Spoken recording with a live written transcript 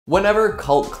Whenever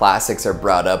cult classics are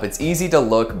brought up, it's easy to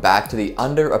look back to the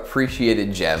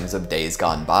underappreciated gems of days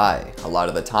gone by. A lot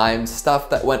of the times, stuff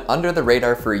that went under the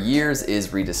radar for years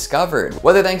is rediscovered,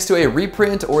 whether thanks to a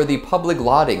reprint or the public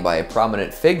lauding by a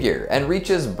prominent figure, and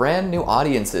reaches brand new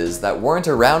audiences that weren't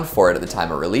around for it at the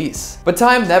time of release. But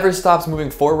time never stops moving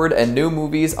forward and new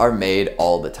movies are made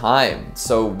all the time.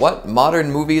 So what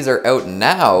modern movies are out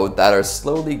now that are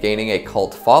slowly gaining a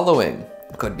cult following?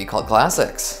 Could be cult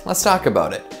classics. Let's talk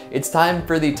about it. It's time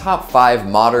for the top 5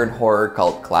 modern horror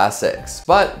cult classics.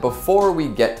 But before we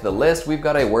get to the list, we've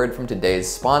got a word from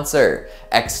today's sponsor,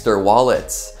 Extra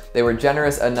Wallets. They were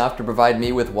generous enough to provide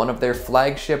me with one of their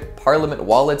flagship Parliament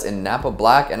wallets in Napa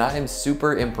Black, and I am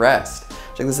super impressed.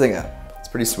 Check this thing out. It's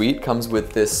pretty sweet. Comes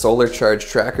with this solar charge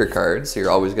tracker card, so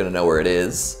you're always gonna know where it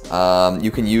is.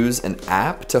 You can use an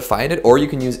app to find it, or you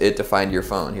can use it to find your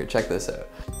phone. Here, check this out.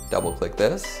 Double click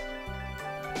this.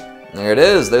 There it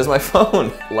is, there's my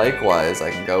phone. Likewise,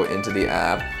 I can go into the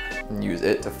app and use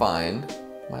it to find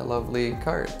my lovely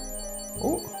card.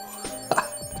 Ooh.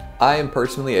 I am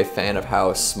personally a fan of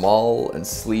how small and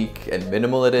sleek and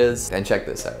minimal it is. And check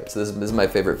this out. So this is my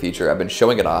favorite feature. I've been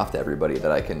showing it off to everybody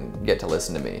that I can get to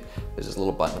listen to me. There's this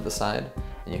little button at the side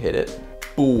and you hit it,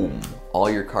 boom. All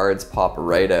your cards pop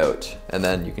right out. And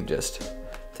then you can just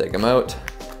take them out,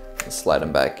 slide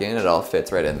them back in, it all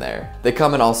fits right in there. They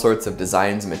come in all sorts of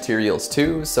designs and materials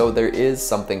too, so there is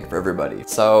something for everybody.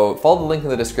 So follow the link in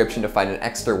the description to find an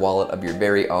extra wallet of your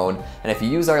very own, and if you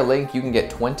use our link, you can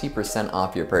get 20%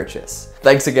 off your purchase.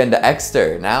 Thanks again to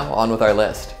Exter. Now on with our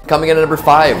list. Coming in at number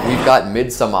 5, we've got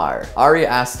Midsommar. Ari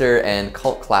Aster and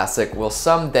cult classic will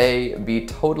someday be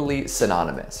totally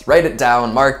synonymous. Write it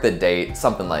down, mark the date,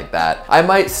 something like that. I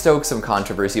might stoke some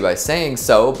controversy by saying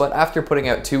so, but after putting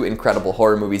out 2 incredible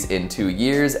horror movies in 2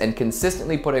 years and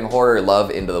consistently putting horror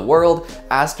love into the world,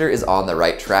 Aster is on the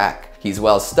right track. He's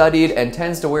well studied and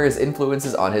tends to wear his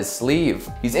influences on his sleeve.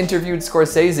 He's interviewed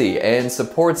Scorsese and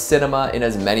supports cinema in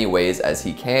as many ways as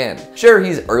he can. Sure,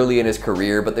 he's early in his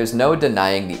career, but there's no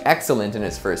denying the excellent in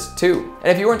his first 2.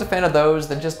 And if you weren't a fan of those,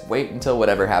 then just wait until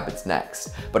whatever happens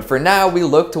next. But for now, we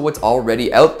look to what's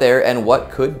already out there and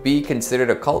what could be considered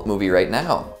a cult movie right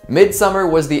now. Midsommar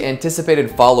was the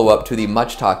anticipated follow-up to the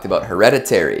much talked about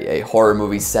Hereditary, a horror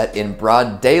movie set in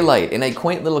broad daylight in a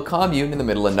quaint little commune in the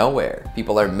middle of nowhere.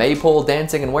 People are maypole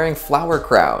dancing and wearing flower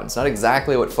crowns, not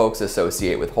exactly what folks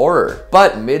associate with horror.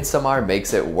 But Midsommar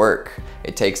makes it work.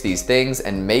 It takes these things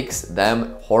and makes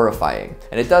them horrifying.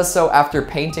 And it does so after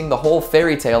painting the whole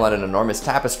fairy tale on an enormous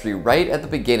tapestry right at the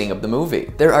beginning of the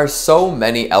movie. There are so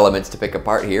many elements to pick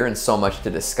apart here and so much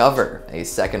to discover. A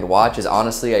second watch is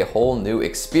honestly a whole new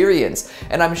experience,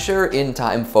 and I'm sure in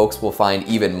time folks will find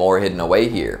even more hidden away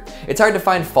here. It's hard to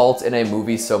find faults in a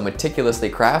movie so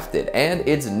meticulously crafted, and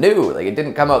it's new, like it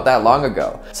didn't come out that long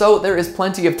ago. So there is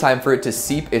plenty of time for it to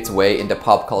seep its way into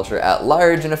pop culture at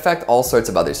large and affect all sorts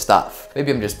of other stuff. Maybe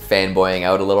I'm just fanboying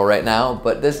out a little right now,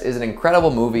 but this is an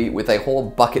incredible movie with a whole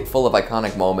bucket full of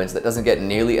iconic moments that doesn't get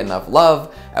nearly enough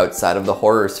love outside of the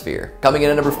horror sphere. Coming in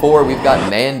at number 4, we've got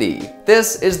Mandy.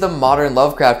 This is the modern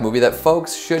Lovecraft movie that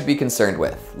folks should be concerned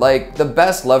with. Like, the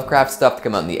best Lovecraft stuff to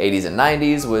come out in the 80s and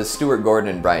 90s was Stuart Gordon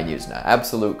and Brian Usna,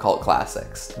 absolute cult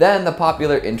classics. Then the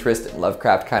popular interest in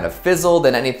Lovecraft kind of fizzled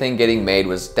and anything getting made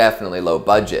was definitely low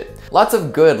budget. Lots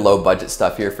of good low budget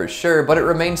stuff here for sure, but it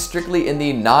remains strictly in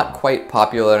the not quite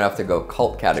popular enough to go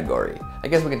cult category. I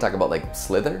guess we can talk about like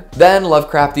Slither. Then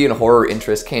Lovecraftian horror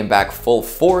interest came back full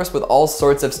force with all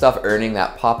sorts of stuff earning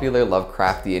that popular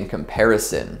Lovecraftian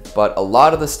comparison. But a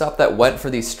lot of the stuff that went for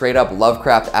the straight up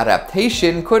Lovecraft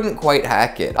adaptation couldn't quite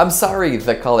hack it. I'm sorry,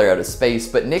 The Color Out of Space,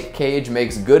 but Nick Cage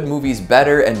makes good movies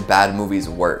better and bad movies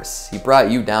worse. He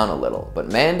brought you down a little,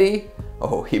 but Mandy?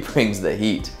 Oh, he brings the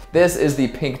heat. This is the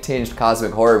pink-tinged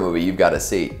cosmic horror movie you've got to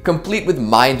see. Complete with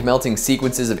mind-melting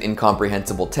sequences of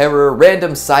incomprehensible terror,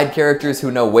 random side characters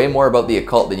who know way more about the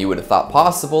occult than you would have thought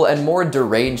possible, and more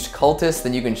deranged cultists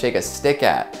than you can shake a stick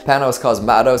at. Panos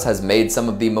Cosmatos has made some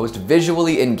of the most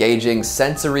visually engaging,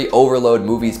 sensory overload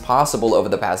movies possible over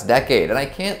the past decade, and I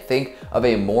can't think of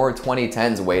a more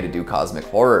 2010s way to do cosmic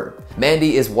horror.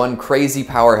 Mandy is one crazy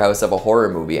powerhouse of a horror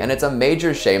movie, and it's a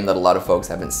major shame that a lot of folks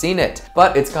haven't seen it.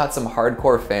 But it's got some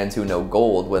hardcore fans who know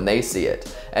gold when they see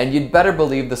it. And you'd better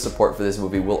believe the support for this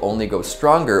movie will only go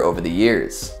stronger over the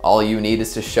years. All you need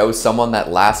is to show someone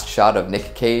that last shot of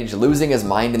Nick Cage losing his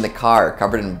mind in the car,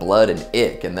 covered in blood and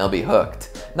ick, and they'll be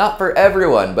hooked. Not for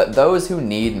everyone, but those who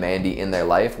need Mandy in their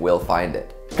life will find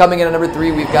it. Coming in at number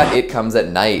 3, we've got It Comes at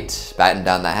Night. Batten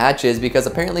down the hatches because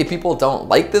apparently people don't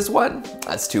like this one?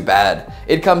 That's too bad.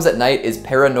 It Comes at Night is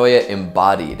paranoia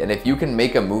embodied, and if you can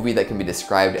make a movie that can be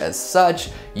described as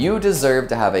such, you deserve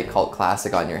to have a cult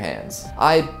classic on your hands.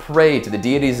 I pray to the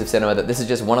deities of cinema that this is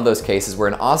just one of those cases where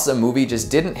an awesome movie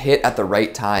just didn't hit at the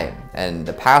right time, and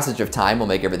the passage of time will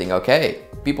make everything okay.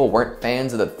 People weren't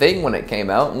fans of The Thing when it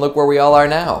came out, and look where we all are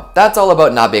now. That's all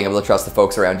about not being able to trust the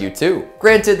folks around you too.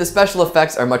 Granted, the special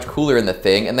effects are much cooler in The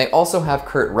Thing, and they also have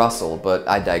Kurt Russell, but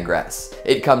I digress.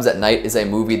 It Comes at Night is a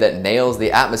movie that nails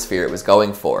the atmosphere it was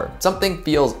going for. Something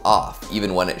feels off,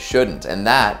 even when it shouldn't, and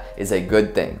that is a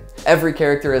good thing. Every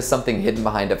character has something hidden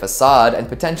behind a facade, and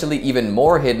potentially even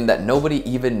more hidden that nobody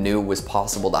even knew was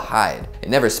possible to hide. It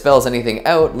never spells anything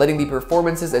out, letting the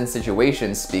performances and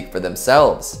situations speak for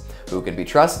themselves. Who can be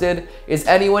trusted? Is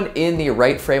anyone in the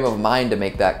right frame of mind to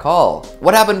make that call?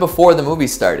 What happened before the movie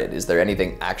started? Is there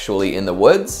anything actually in the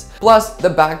woods? Plus, the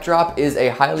backdrop is a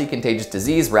highly contagious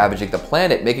disease ravaging the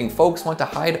planet, making folks want to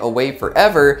hide away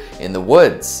forever in the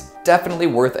woods. Definitely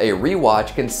worth a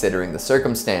rewatch considering the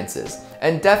circumstances,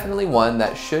 and definitely one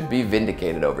that should be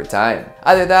vindicated over time.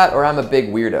 Either that or I'm a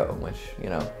big weirdo, which, you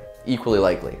know, equally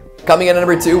likely. Coming in at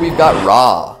number 2, we've got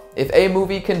Raw. If a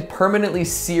movie can permanently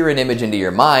sear an image into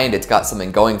your mind, it's got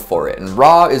something going for it, and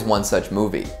Raw is one such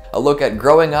movie. A look at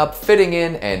growing up, fitting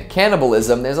in, and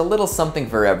cannibalism, there's a little something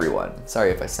for everyone. Sorry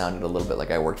if I sounded a little bit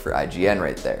like I worked for IGN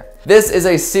right there. This is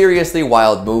a seriously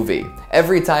wild movie.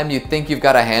 Every time you think you've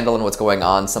got a handle on what's going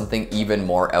on, something even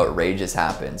more outrageous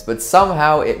happens, but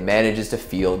somehow it manages to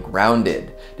feel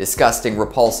grounded. Disgusting,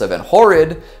 repulsive, and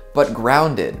horrid, but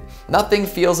grounded. Nothing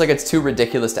feels like it's too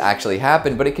ridiculous to actually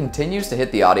happen, but it continues to hit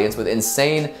the audience with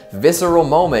insane, visceral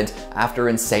moment after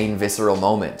insane, visceral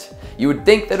moment. You would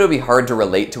think that it would be hard to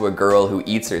relate to a girl who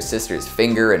eats her sister's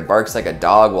finger and barks like a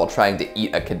dog while trying to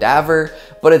eat a cadaver,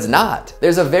 but it's not.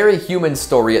 There's a very human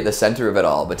story at the center of it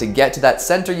all, but to get to that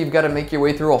center, you've got to make your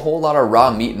way through a whole lot of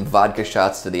raw meat and vodka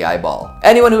shots to the eyeball.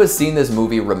 Anyone who has seen this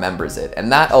movie remembers it,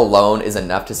 and that alone is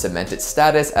enough to cement its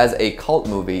status as a cult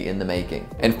movie in the making.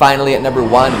 And finally, at number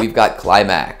 1, we've got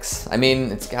Climax. I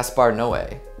mean, it's Gaspar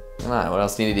Noé. Come on, what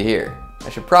else do you need to hear? I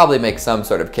should probably make some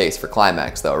sort of case for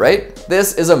Climax though, right?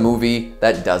 This is a movie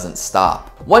that doesn't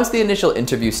stop. Once the initial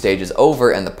interview stage is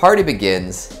over and the party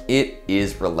begins, it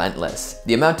is relentless.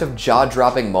 The amount of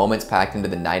jaw-dropping moments packed into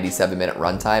the 97-minute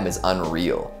runtime is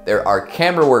unreal. There are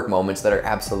camera work moments that are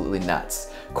absolutely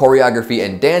nuts, choreography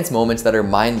and dance moments that are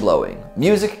mind-blowing,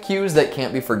 music cues that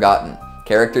can't be forgotten,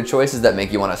 character choices that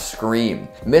make you want to scream,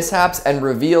 mishaps and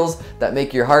reveals that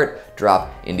make your heart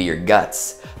drop into your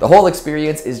guts. The whole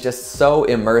experience is just so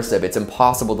immersive, it's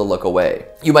impossible to look away.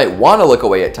 You might want to look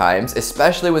away at times,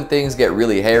 especially when things get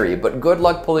really hairy, but good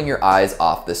luck pulling your eyes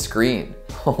off the screen.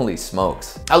 Holy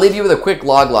smokes. I'll leave you with a quick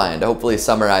logline to hopefully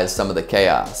summarize some of the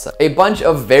chaos. A bunch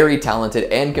of very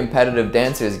talented and competitive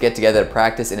dancers get together to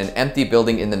practice in an empty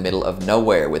building in the middle of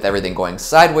nowhere, with everything going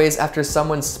sideways after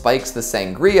someone spikes the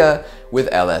sangria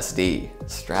with LSD.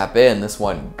 Strap in, this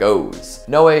one goes.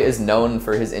 Noé is known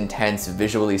for his intense,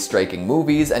 visually striking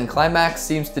movies, and Climax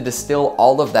seems to distill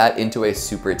all of that into a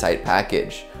super tight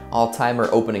package. All-timer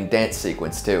opening dance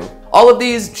sequence too. All of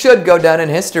these should go down in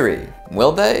history.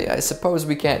 Will they? I suppose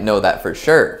we can't know that for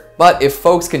sure. But if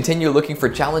folks continue looking for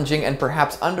challenging and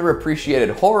perhaps underappreciated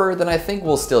horror, then I think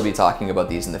we'll still be talking about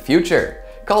these in the future.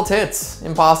 Cult hits,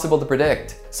 impossible to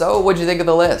predict. So what'd you think of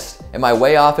the list? Am I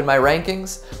way off in my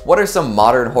rankings? What are some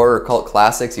modern horror cult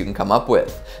classics you can come up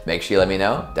with? Make sure you let me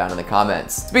know down in the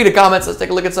comments. Speaking of comments, let's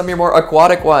take a look at some of your more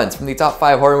aquatic ones from the top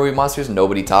 5 horror movie monsters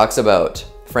nobody talks about.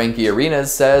 Frankie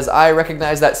Arenas says, I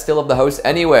recognize that still of the host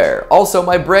anywhere. Also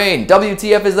my brain,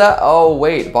 WTF is that? Oh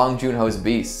wait, Bong Joon-ho's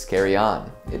Beasts, carry on.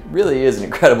 It really is an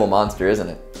incredible monster, isn't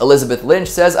it? Elizabeth Lynch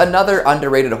says, another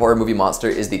underrated horror movie monster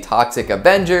is the Toxic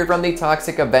Avenger from the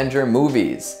Toxic Avenger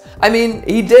movies. I mean,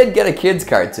 he did get a kid's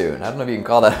cartoon. I don't know if you can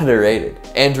call that underrated.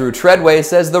 Andrew Treadway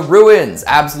says, The Ruins.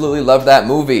 Absolutely loved that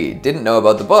movie. Didn't know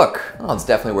about the book. Oh, it's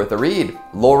definitely worth a read.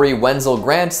 Lori Wenzel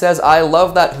Grant says, I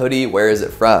love that hoodie. Where is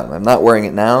it from? I'm not wearing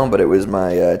it now, but it was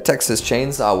my Texas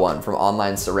Chainsaw one from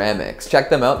Online Ceramics. Check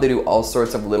them out. They do all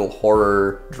sorts of little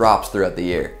horror drops throughout the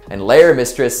year. And Lair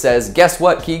Mistress says, guess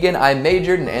what, Keegan? I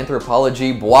majored in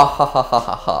anthropology. Bwah ha ha ha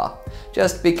ha ha.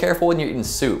 Just be careful when you're eating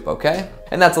soup, okay?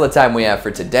 And that's all the time we have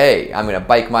for today. I'm gonna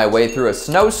bike my way through a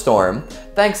snowstorm.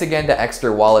 Thanks again to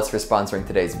Extra Wallets for sponsoring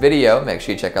today's video. Make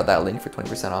sure you check out that link for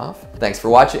 20% off. Thanks for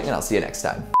watching, and I'll see you next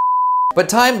time. But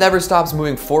time never stops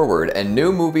moving forward, and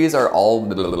new movies are all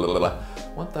what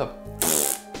the?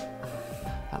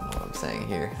 I don't know what I'm saying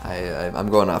here. I'm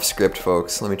going off script,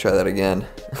 folks. Let me try that again.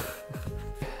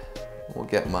 We'll get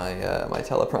get my my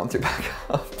teleprompter back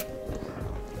up.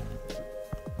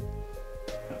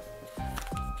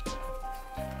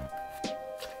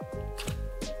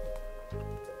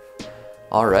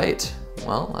 All right.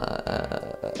 Well,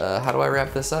 how do I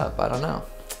wrap this up? I don't know.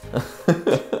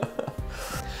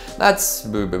 That's...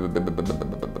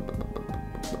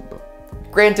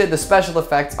 Granted, the special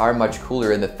effects are much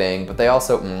cooler in The Thing, but they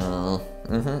also...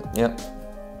 yep.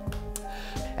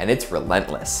 And it's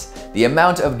relentless. The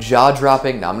amount of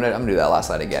jaw-dropping... No, I'm gonna do that last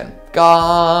line again.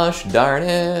 Gosh darn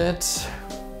it.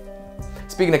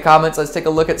 Speaking of comments, let's take a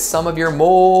look at some of your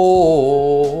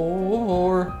more...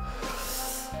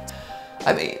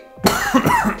 I mean...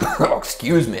 oh,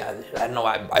 excuse me. I don't know.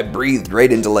 I breathed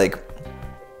right into, like,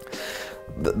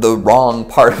 the wrong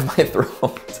part of my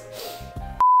throat.